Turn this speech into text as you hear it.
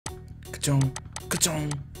Ka-chong,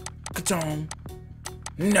 ka-chong, ka-chong.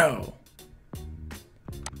 No.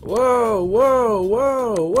 Whoa, whoa,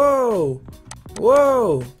 whoa, whoa,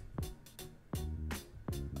 whoa.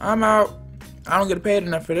 I'm out. I don't get paid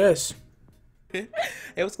enough for this. Hey,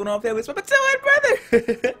 what's going on, family? It's my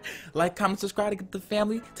MyPotatoHeadBrother. Like, comment, subscribe to get the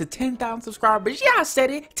family to 10,000 subscribers. Yeah, I said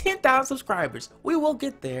it. 10,000 subscribers. We will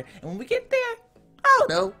get there. And when we get there, I don't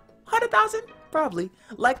know, 100,000? Probably.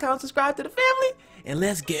 Like, comment, subscribe to the family, and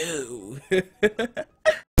let's go.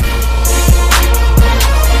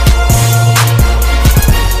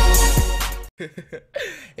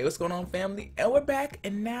 Hey, what's going on, family? And we're back,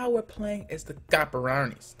 and now we're playing as the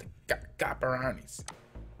Gopperownies. The Gopperownies.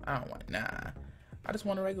 I don't want, nah. I just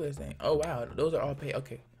want a regular thing. Oh, wow. Those are all paid.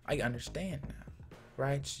 Okay, I understand now.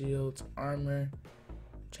 Riot shields, armor,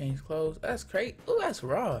 change clothes. That's great. Oh, that's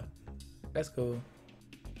raw. That's cool.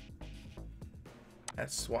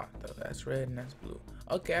 That's SWAT, though. That's red and that's blue.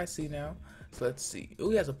 Okay, I see now. So let's see.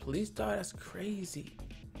 Oh, he has a police dog. That's crazy.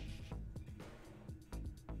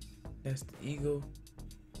 That's the eagle.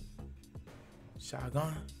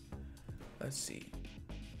 Shotgun. Let's see.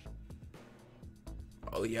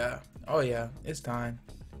 Oh yeah. Oh yeah. It's time.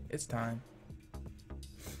 It's time.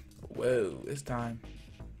 Whoa, it's time.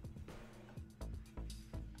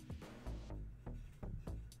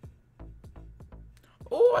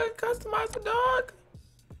 Oh, I customized the dog.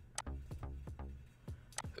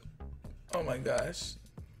 Oh my gosh.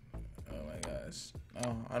 Oh my gosh.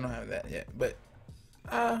 Oh, I don't have that yet, but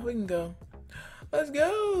we can go. Let's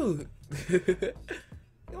go.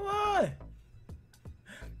 Come on.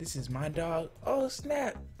 This is my dog. Oh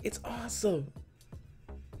snap. It's awesome.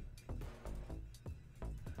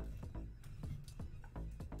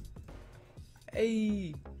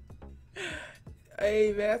 Hey.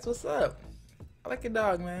 Hey man, that's what's up. I like your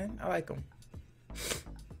dog, man. I like him.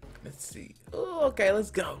 Let's see. Oh, okay, let's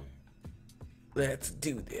go. Let's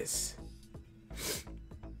do this.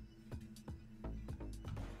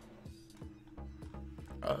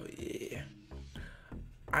 Oh yeah,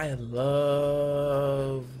 I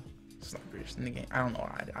love snipers in the game. I don't know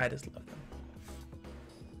why, I just love them.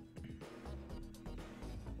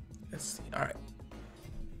 Let's see. All right,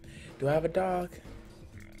 do I have a dog?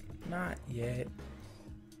 Not yet,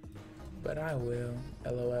 but I will.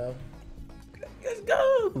 LOL. Let's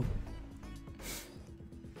go.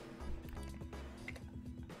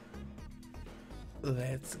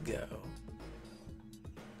 Let's go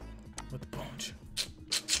with the punch.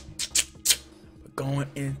 Going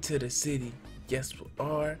into the city. Yes, we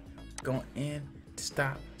are going in to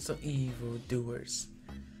stop some evildoers.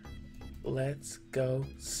 Let's go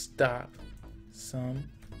stop some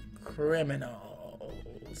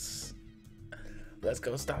criminals. Let's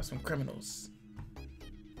go stop some criminals.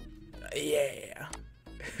 Yeah.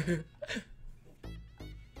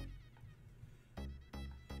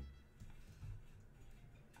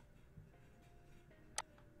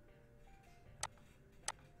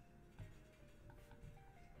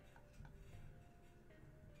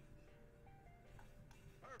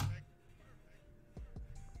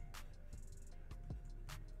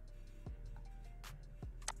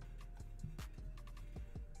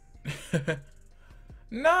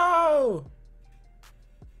 No!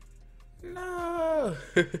 No!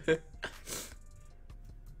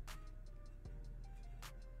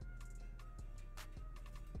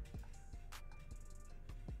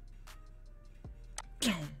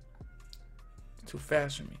 Too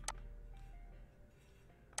fast for me.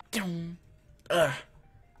 Ugh.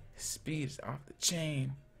 Speed is off the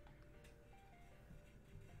chain.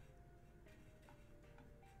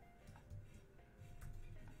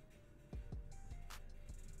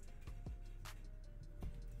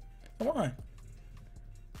 Come on.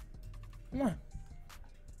 Come on.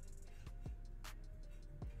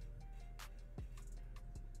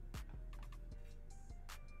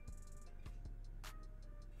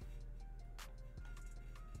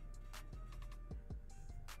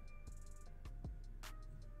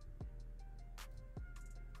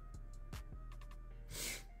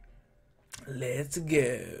 Let's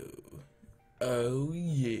go. Oh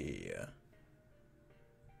yeah.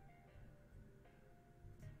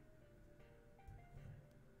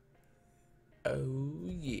 Oh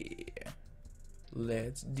yeah.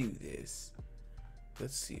 Let's do this.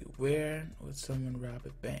 Let's see, where would someone rob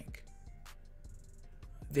a bank?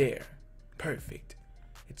 There. Perfect.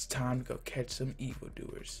 It's time to go catch some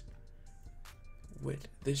evildoers with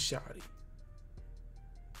the shotty.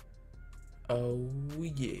 Oh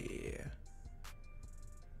yeah.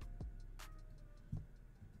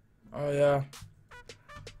 Oh yeah.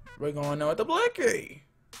 We're going on with the blicky.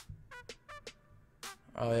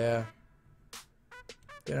 Oh yeah.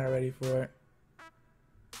 They're not ready for it.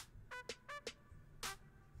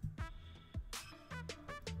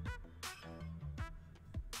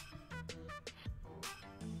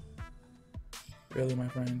 Really, my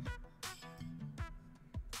friend?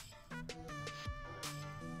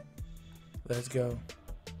 Let's go.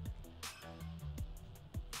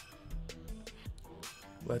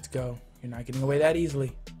 Let's go. You're not getting away that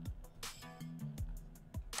easily.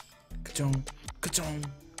 Ka-chong, ka-chong,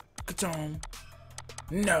 ka-chong.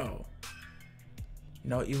 No.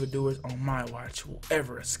 No evildoers on my watch will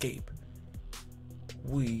ever escape.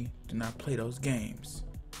 We do not play those games.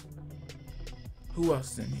 Who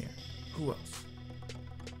else is in here? Who else?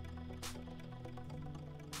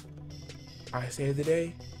 I saved the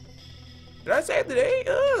day. Did I save the day?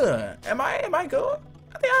 Am I goat?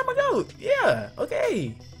 I think I'm a goat. Yeah.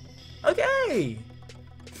 Okay. Okay.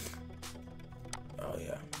 Oh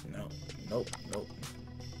yeah. No. Nope. Nope.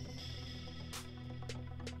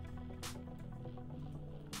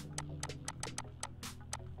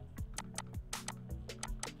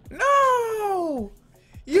 No!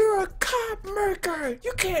 You're a cop murker.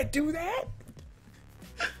 You can't do that.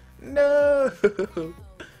 No.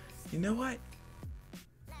 You know what?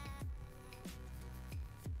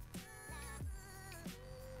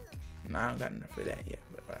 No, I don't got enough for that yet,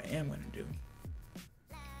 but what I am gonna do.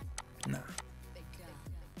 Nah.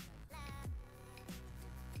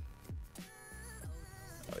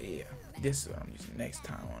 Oh yeah, this is what I'm using next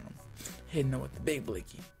time on them. Hitting them with the big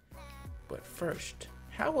blicky. But first,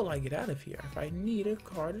 how will I get out of here if I need a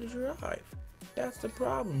car to drive? That's the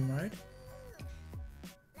problem, right?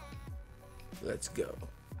 Let's go.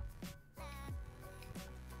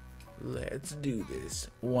 Let's do this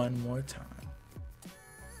one more time.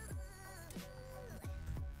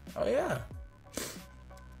 Oh yeah.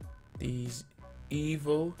 These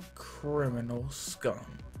evil criminal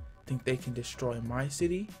scum think they can destroy my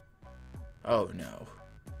city? Oh no.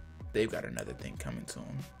 They've got another thing coming to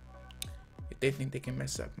them. If they think they can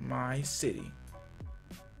mess up my city.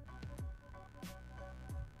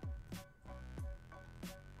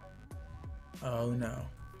 Oh no.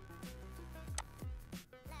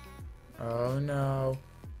 Oh no.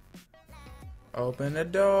 Open the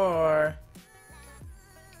door.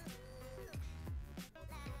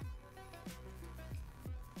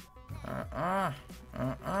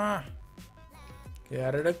 Get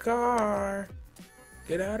out of the car.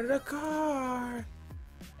 Get out of the car.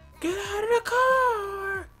 Get out of the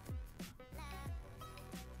car.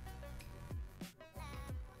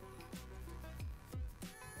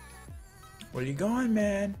 Where you going,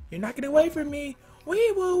 man? You're not getting away from me.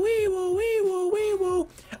 Wee woo, wee woo, wee woo, wee woo.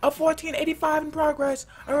 A 1485 in progress.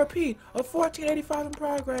 I repeat, a 1485 in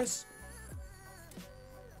progress.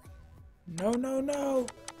 No, no, no.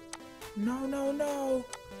 No, no, no.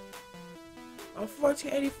 A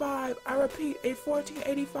 1485. I repeat, a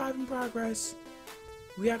 1485 in progress.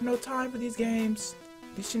 We have no time for these games.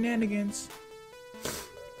 These shenanigans.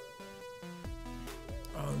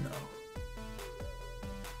 Oh no.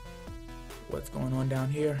 What's going on down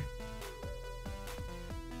here?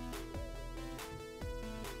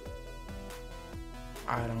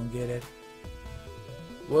 I don't get it.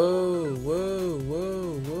 Whoa, whoa,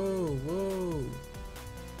 whoa, whoa, whoa.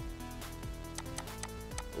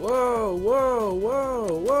 Whoa, whoa,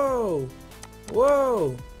 whoa, whoa,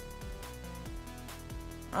 whoa.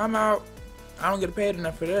 I'm out. I don't get paid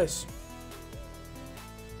enough for this.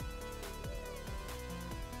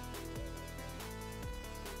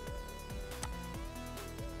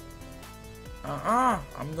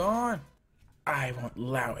 I'm gone. I won't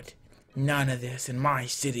allow it. None of this in my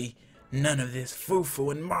city. None of this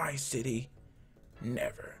foo-foo in my city.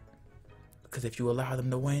 Never. Because if you allow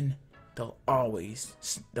them to win, they'll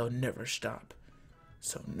never stop.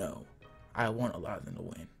 So no, I won't allow them to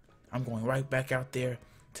win. I'm going right back out there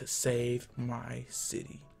to save my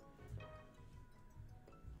city.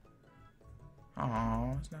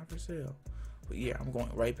 Oh, it's not for sale. But yeah, I'm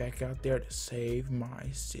going right back out there to save my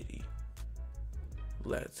city.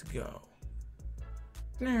 Let's go.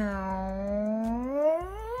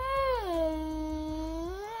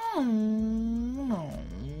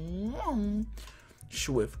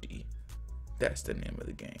 Swifty. That's the name of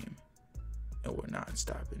the game. And we're not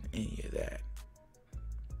stopping any of that.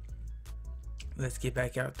 Let's get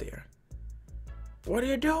back out there. What are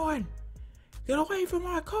you doing? Get away from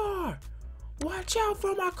my car. Watch out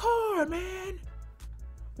for my car, man.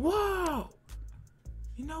 Whoa.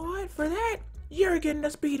 You know what? For that, you're getting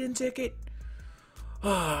a speeding ticket.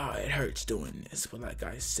 Ah, it hurts doing this, but like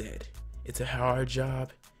I said, it's a hard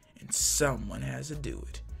job and someone has to do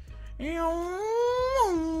it.